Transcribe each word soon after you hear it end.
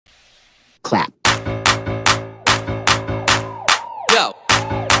clap. Yo.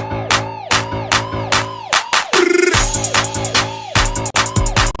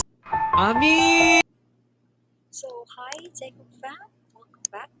 Ami. So hi tkfam, welcome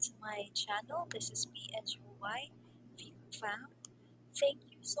back to my channel. This is pnglyvkookfam. Thank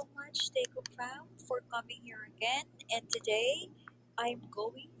you so much tkfam for coming here again, and today I'm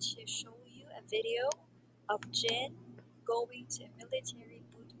going to show you a video of Jin going to military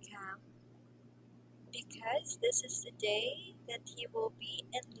boot camp because this is the day that he will be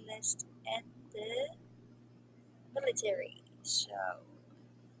enlisted in the military. So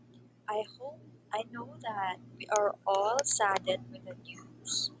I know that we are all saddened with the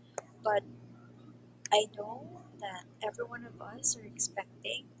news, but I know that every one of us to are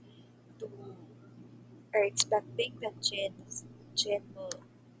expecting that Jin will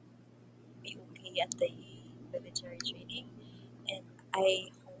be okay at the military training, and I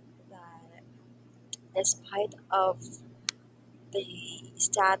hope that despite of the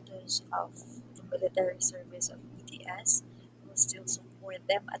status of the military service of BTS, will still support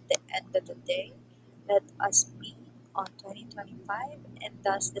them at the end of the day. Let us meet on 2025, and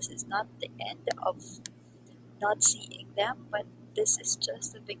thus this is not the end of not seeing them, but this is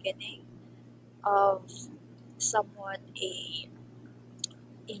just the beginning of somewhat a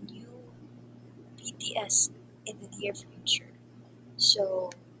new BTS in the near future. So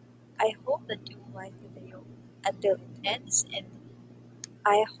I hope that you like the video until it ends, and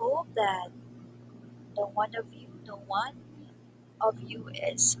I hope that no one of you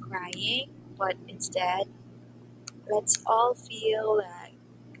is crying, but instead let's all feel like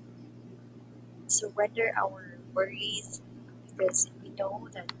surrender our worries because we know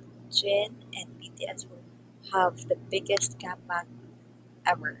that Jin and BTS will have the biggest comeback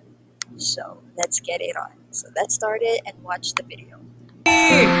ever. So let's get it on. So let's start it and watch the video.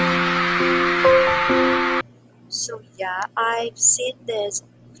 So yeah, I've seen this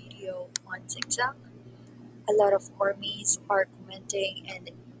video on TikTok. A lot of armies are commenting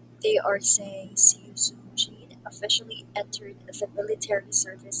and they are saying see you soon. Jin officially entered the military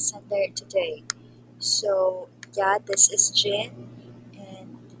service center today. So yeah, this is Jin,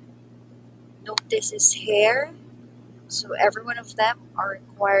 and notice his hair. So every one of them are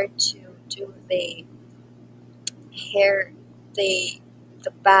required to do the hair, the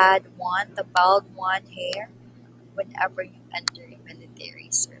the bald one hair whenever you enter military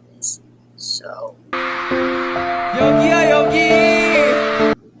service. So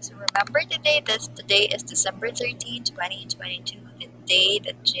Yogi. so remember today is December 13, 2022, the day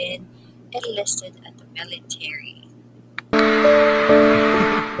that Jin enlisted at the military.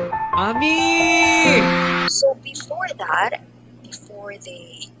 Ami. So before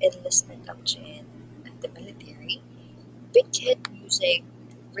the enlistment of Jin at the military, Big Hit Music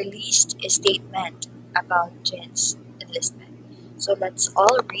released a statement about Jin's enlistment. So let's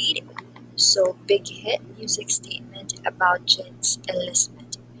all read. So Big Hit Music statement about Jin's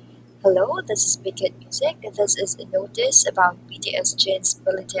enlistment. Hello, this is Big Hit Music. This is a notice about BTS Jin's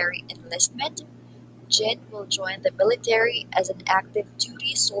military enlistment. Jin will join the military as an active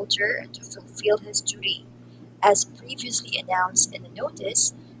duty soldier to fulfill his duty. As previously announced in the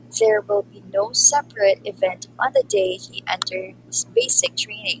notice, there will be no separate event on the day he enters basic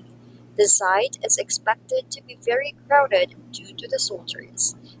training. The site is expected to be very crowded due to the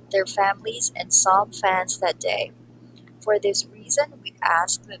soldiers, their families, and some fans that day. For this reason, we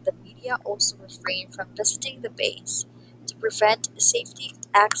ask that the media also refrain from visiting the base to prevent safety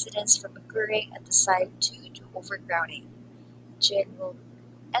accidents from occurring at the site due to overcrowding. Jin will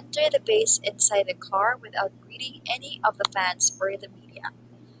enter the base inside a car without greeting any of the fans or the media.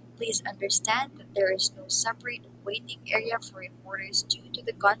 Please understand that there is no separate waiting area for reporters due to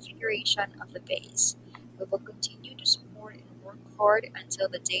the configuration of the base. We will continue to support and work hard until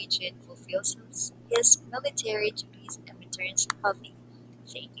the day Jin fulfills his military duties and returns healthy.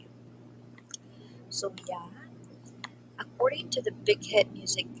 Thank you. So yeah, according to the Big Hit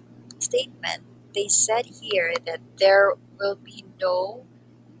Music statement, they said here that there will be no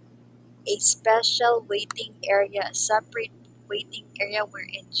a special waiting area, a separate waiting area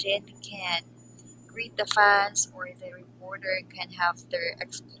wherein Jin can greet the fans or the reporter can have their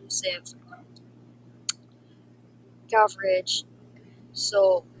exclusive coverage.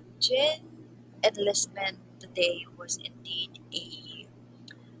 So Jin enlistment today was indeed a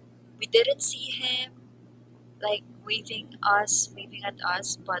we didn't see him like waving at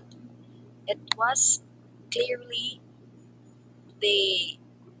us, but it was clearly the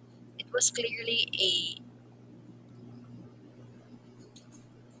it was clearly a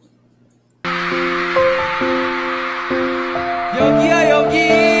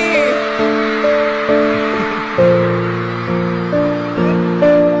Yogi.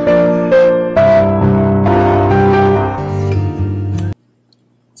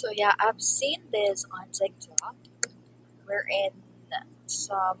 I've seen this on TikTok wherein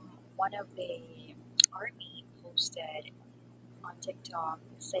one of the army posted on TikTok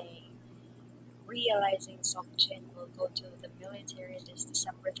saying realizing Jin will go to the military this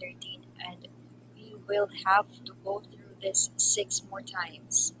December 13th and we will have to go through this 6 more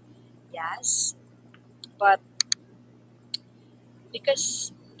times. Yes, but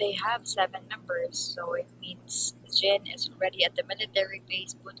because they have 7 members, so it means Jin is already at the military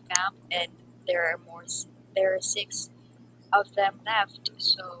base boot camp and there are more there are 6 of them left.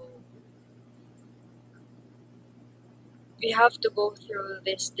 So we have to go through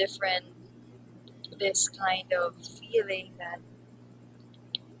this kind of feeling that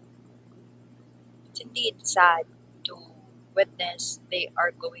it's indeed sad to witness they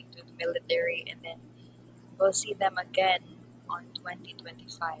are going to the military and then we'll see them again on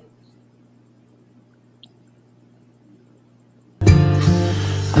 2025.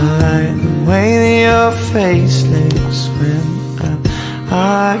 I like the way that your face looks when I'm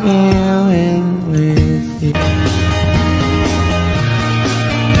arguing with you.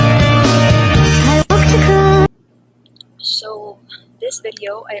 So this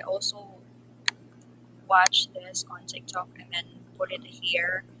video, I also watched this on TikTok and then put it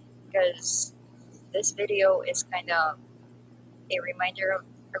here because this video is kind of a reminder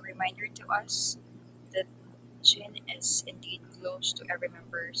to us that Jin is indeed close to every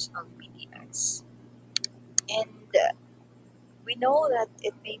members of BTS. And we know that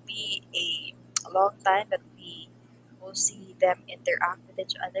it may be a long time that we will see them interact with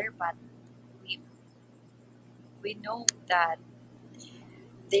each other, but we we know that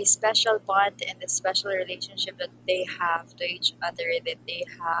the special bond and the special relationship that they have to each other that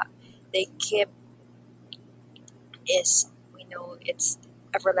they keep is, we know it's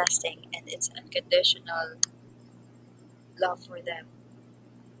everlasting and it's unconditional love for them.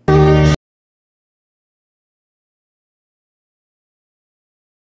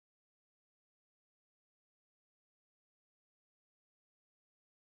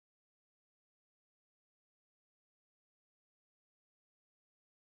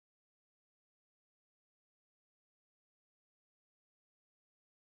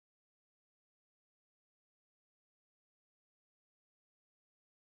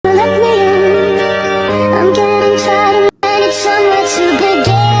 I'm getting tired and I need somewhere to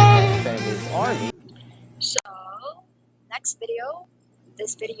begin. So next video,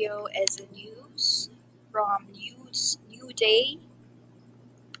 this video is a news from New Day.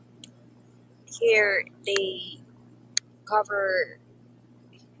 Here cover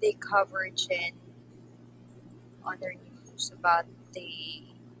they cover Jin on their news about the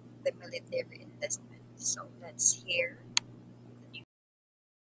military enlistment. So let's hear the news.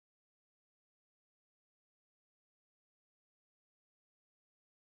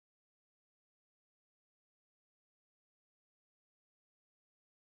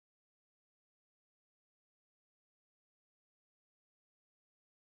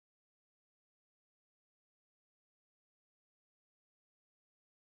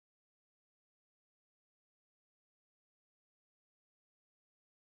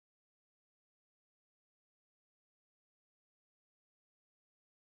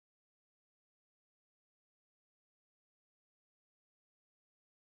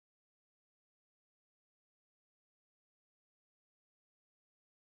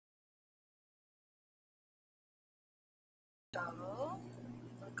 So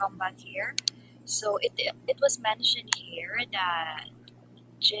we'll come back here. So it was mentioned here that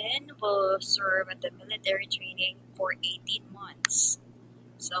Jin will serve at the military training for 18 months.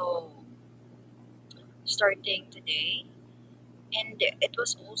 So starting today, and it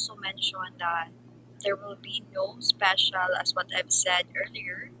was also mentioned that there will be no special, as what I've said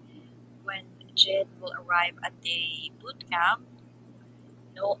earlier, when Jin will arrive at the boot camp.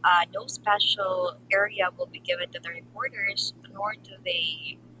 No special area will be given to the reporters nor to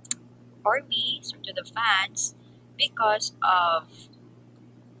the armies or to the fans because of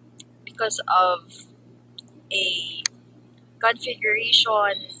a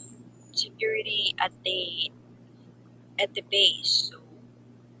configuration security at the base. So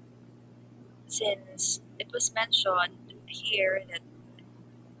since it was mentioned here that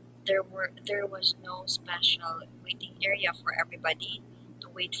there was no special waiting area for everybody to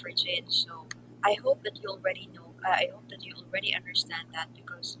wait for Jin. So I hope that you already know. I hope that you already understand that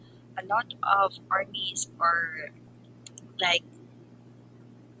because a lot of armies are like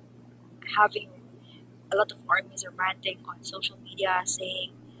having a lot of armies are ranting on social media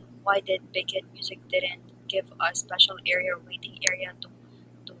saying why did Big Hit Music didn't give a special area or waiting area to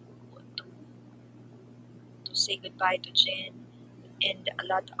to say goodbye to Jin. and a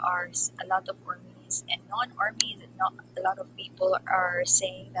lot of armies and non-armies, not a lot of people are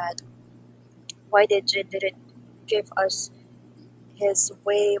saying that why did Jin didn't give us his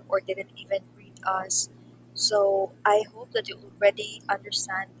wave or didn't even greet us. So I hope that you already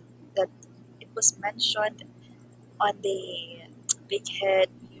understand that it was mentioned on the big head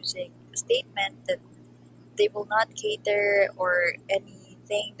music statement that they will not cater or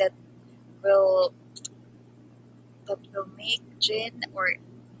anything will that will make Jin or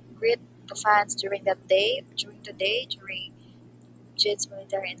greet the fans during that day, during Jin's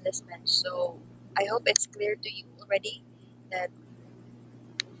military enlistment. So I hope it's clear to you already that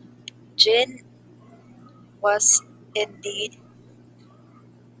Jin was indeed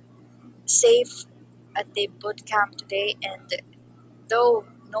safe at the boot camp today, and though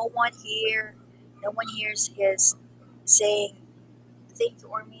no one hears his saying thank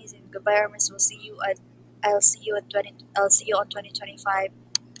you armies and goodbye armies, I'll see you on 2025,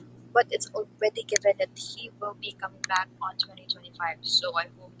 but it's already given that he will be coming back on 2025, so I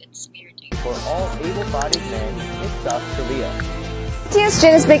hope it's clear to you. For all able-bodied men in South Korea. BTS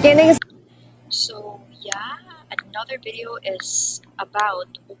Jin is beginning. So yeah, another video is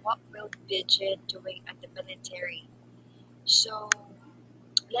about what will be Jin doing at the military. So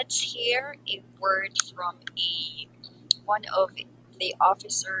let's hear a word from one of the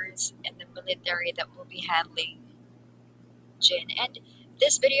officers in the military that will be handling Jin. And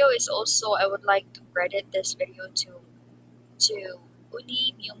this video is also, I would like to credit this video to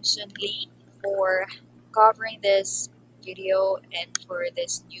Uni Myung-sun Lee for covering this video and for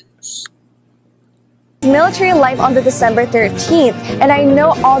this news. Military life on the December 13th, and I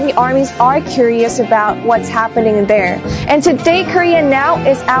know all the armies are curious about what's happening there. And today, Korea Now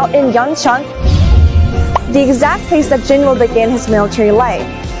is out in Yeoncheon, the exact place that Jin will begin his military life.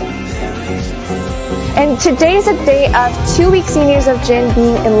 And today is a day of 2-week seniors of Jin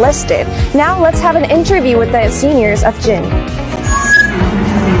being enlisted. Now let's have an interview with the seniors of Jin.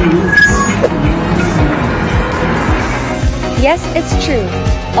 Yes, it's true.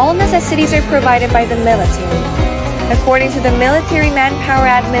 All necessities are provided by the military. According to the Military Manpower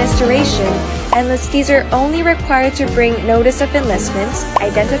Administration, enlistees are only required to bring notice of enlistment,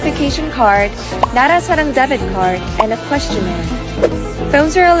 identification card, Narasarang debit card, and a questionnaire.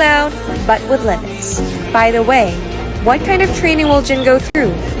 Phones are allowed, but with limits. By the way, what kind of training will Jin go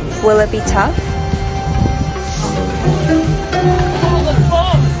through? Will it be tough?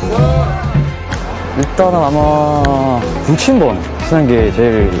 일단은 아마 불침번 쓰는 게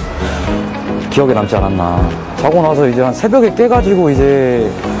제일 기억에 남지 않았나. 자고 나서 이제 한 새벽에 깨가지고 이제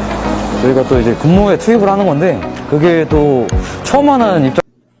저희가 또 이제 근무에 투입을 하는 건데 그게 또 처음 하는 입장.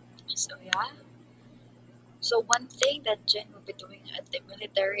 So yeah. So one thing that Jin will be doing at the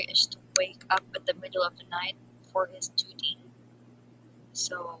military is to wake up at the middle of the night for his duty.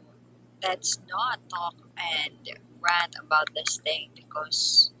 So let's not talk and rant about this thing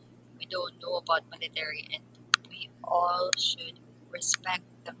because we don't know about military, and we all should respect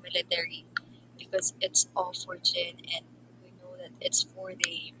the military because it's all for Jin, and we know that it's for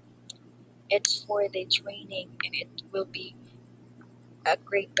the training, and it will be a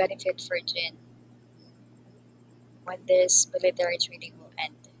great benefit for Jin when this military training will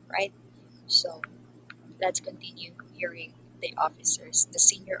end, right? So let's continue hearing the officers, the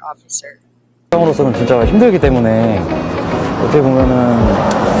senior officer. 으로서는 진짜 힘들기 때문에 어떻게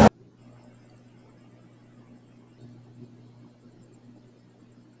보면은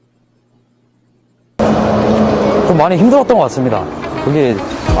좀 많이 힘들었던 것 같습니다. 그게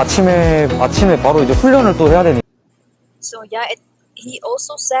아침에 바로 이제 훈련을 또 해야 되니까. So yeah, he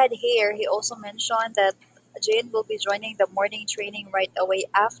also said here, he also mentioned that Jin will be joining the morning training right away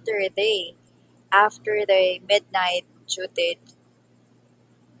after the midnight duty.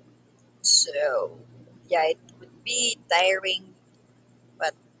 So yeah, it would be tiring,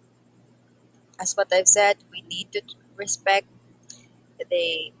 but as what I've said, we need to respect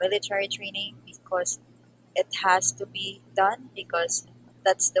the military training because it has to be done because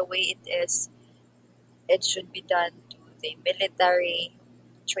that's the way it is. It should be done to the military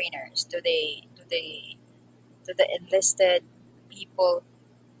trainers, to the enlisted people,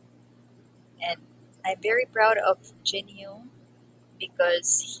 and I'm very proud of Jinyu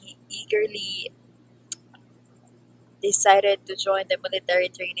because he eagerly decided to join the military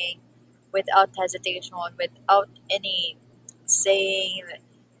training without hesitation, without any saying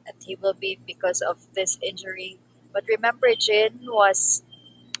that he will be because of this injury. But remember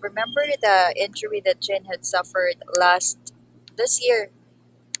the injury that Jin had suffered this year.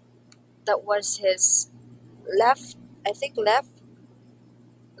 That was his left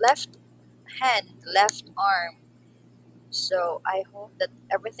hand, left arm. So I hope that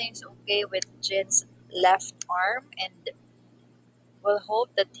everything's okay with Jin's left arm, and we'll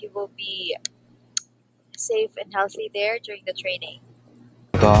hope that he will be safe and healthy there during the training.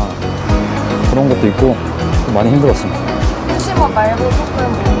 그러니까 그런 것도 있고 많이 힘들었습니다. 수심원 말고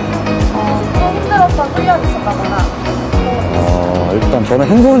조금 또 힘들었던 훈련이 있었다거나. 일단 저는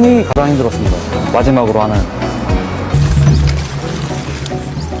행군이 가장 힘들었습니다. 마지막으로 하는.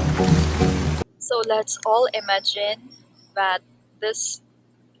 So let's all imagine that the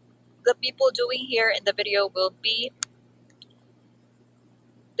people doing here in the video will be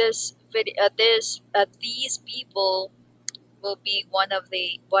these people will be one of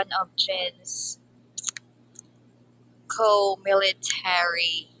Jin's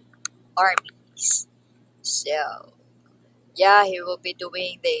co-military armies. So yeah, he will be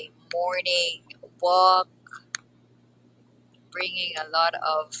doing the morning walk, bringing a lot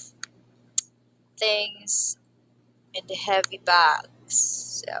of things in the heavy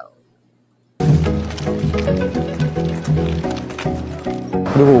bags. So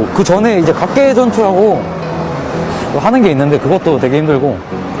그리고 그 전에 이제 각계 전투라고 하는 게 있는데 그것도 되게 힘들고.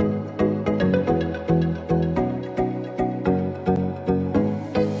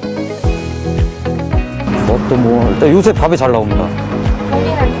 그것도 뭐 일단 요새 밥이 잘 나옵니다.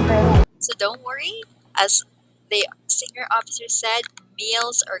 So don't worry, as the senior officer said,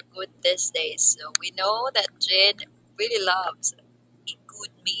 meals are good these days. So we know that Jin really loves a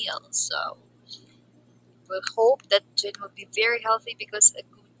good meal. So we'll hope that Jin will be very healthy because a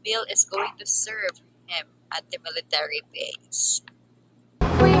good meal is going to serve him at the military base.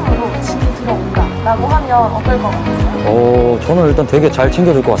 후임으로 진이 들어온다라고 하면 어떨 것 같아요? 저는 일단 되게 잘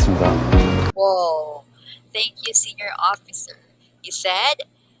챙겨줄 것 같습니다. Whoa, thank you, senior officer. He said,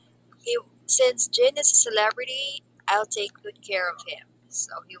 since Jin is a celebrity, I'll take good care of him.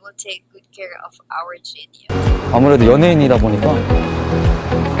 So he will take good care of our Jin. 아무래도 연예인이다 보니까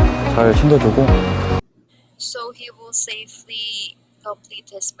잘 챙겨주고. So he will safely complete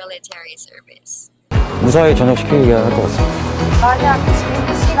his military service. 무사히 전역시키게 할 것 같습니다. 만약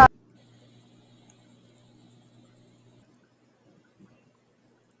진 씨가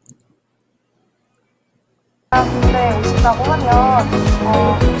군대에 오신다고 하면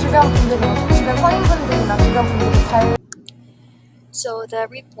주변 선임분들이나 주변 분들이 잘. So the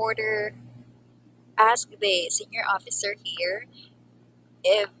reporter asked the senior officer here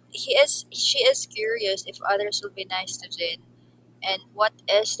if she is curious if others will be nice to Jin and what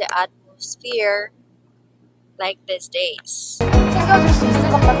is the atmosphere like these days. 챙겨줄 수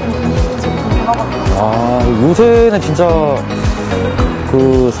있을 것 같은 분위기인지 물어봤거든요. 요새는 진짜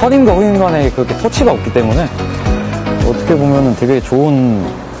그 선임과 후임 간에 그렇게 터치가 없기 때문에 어떻게 보면은 되게 좋은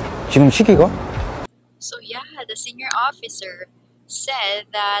지금 시기가. So yeah, the senior officer said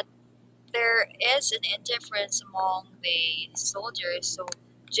that there is an indifference among the soldiers, so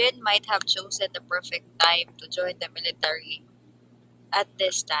Jin might have chosen the perfect time to join the military at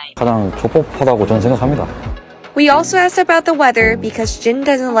this time. 가장 적법하다고 저는 생각합니다. We also asked about the weather because Jin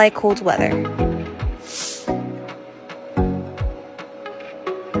doesn't like cold weather.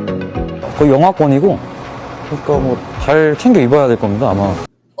 거의 영하권이고, 그러니까 뭐 잘 챙겨 입어야 될 겁니다 아마.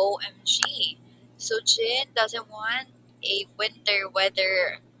 OMG. So Jin doesn't want a winter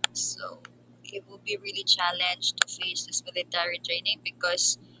weather, so he will be really challenged to face this military training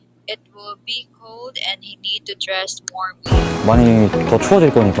because it will be cold and he need to dress warmly. 많이 더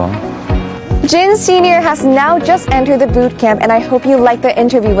추워질 거니까. Jin Sr. has now just entered the boot camp, and I hope you liked the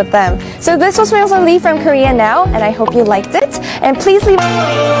interview with them. So this was Wilson Lee from Korea Now, and I hope you liked it. And please leave.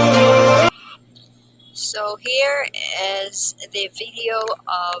 So here is the video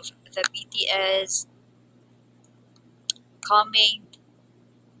of the BTS coming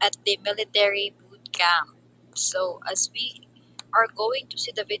at the military boot camp. So as we are going to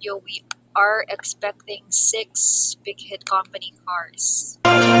see the video, we are expecting 6 Big Hit Company cars.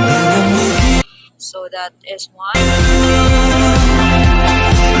 So that is 1,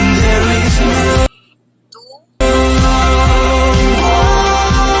 2,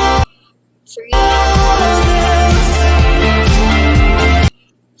 3,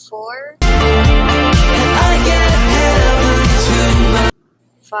 4,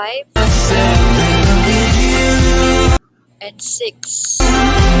 5, and 6.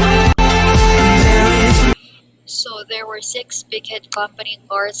 So there were 6 Big Hit Company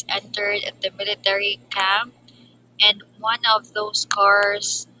cars entered at the military camp, and one of those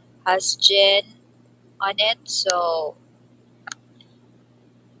cars has Jin on it. So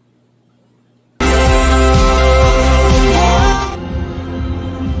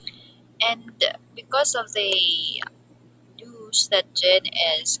and because of the news that Jin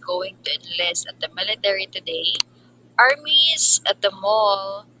is going to enlist at the military today, armies at the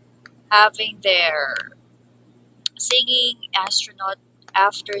mall having their singing astronaut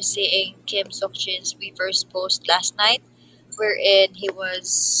after seeing Kim Sok-jin's reverse post last night, wherein he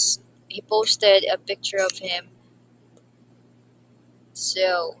posted a picture of him.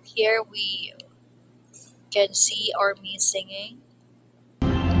 So here we can see army singing.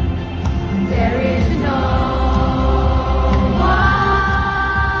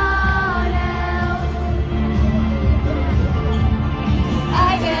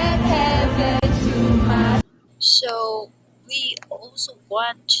 So we also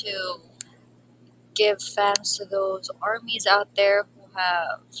want to give thanks to those armies out there who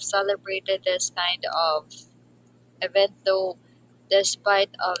have celebrated this kind of event, though despite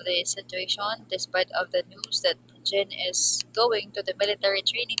of the situation, despite of the news that Jin is going to the military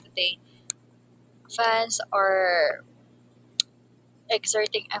training today, fans are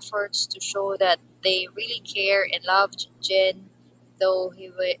exerting efforts to show that they really care and love Jin, though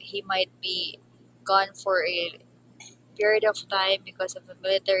he might be gone for a period of time because of the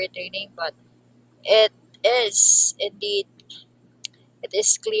military training, but it is indeed, it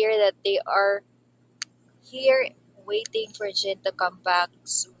is clear that they are here waiting for Jin to come back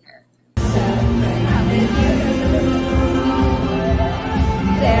sooner.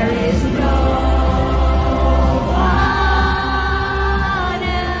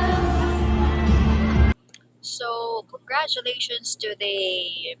 So congratulations to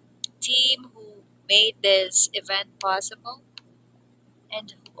the team who made this event possible,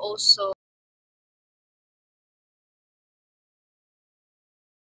 and who also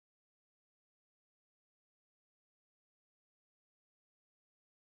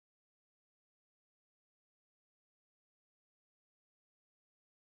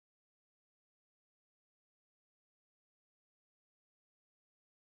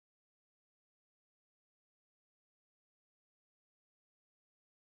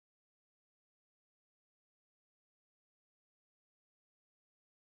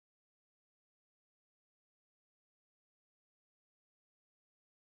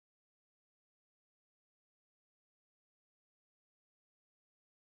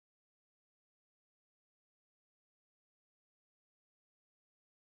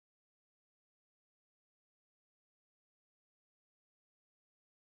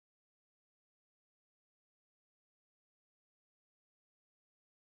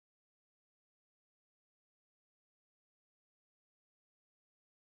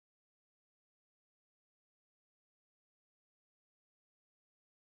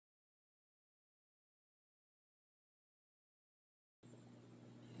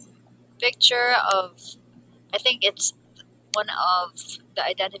picture of, I think it's one of the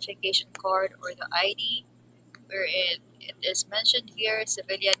identification card or the ID, wherein it is mentioned here,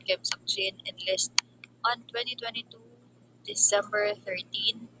 civilian Kim Sok-jin enlist on 2022 December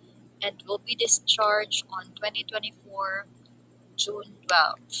 13 and will be discharged on 2024 June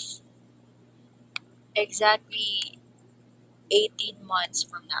 12. Exactly 18 months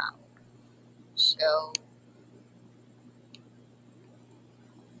from now. So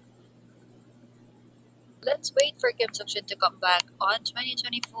let's wait for Kim Sok-jin to come back on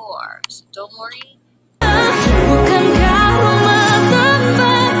 2024. So don't worry.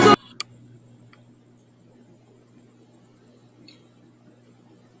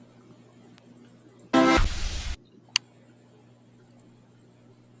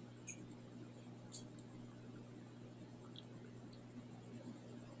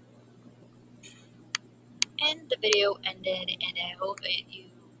 And the video ended, and I hope that you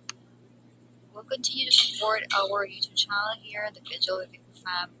will continue to support our YouTube channel here, the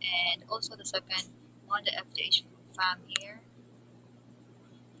pnglyvkookfam, and also the second one, the fthvkookfam here.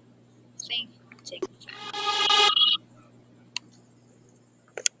 Thank you for taking the time.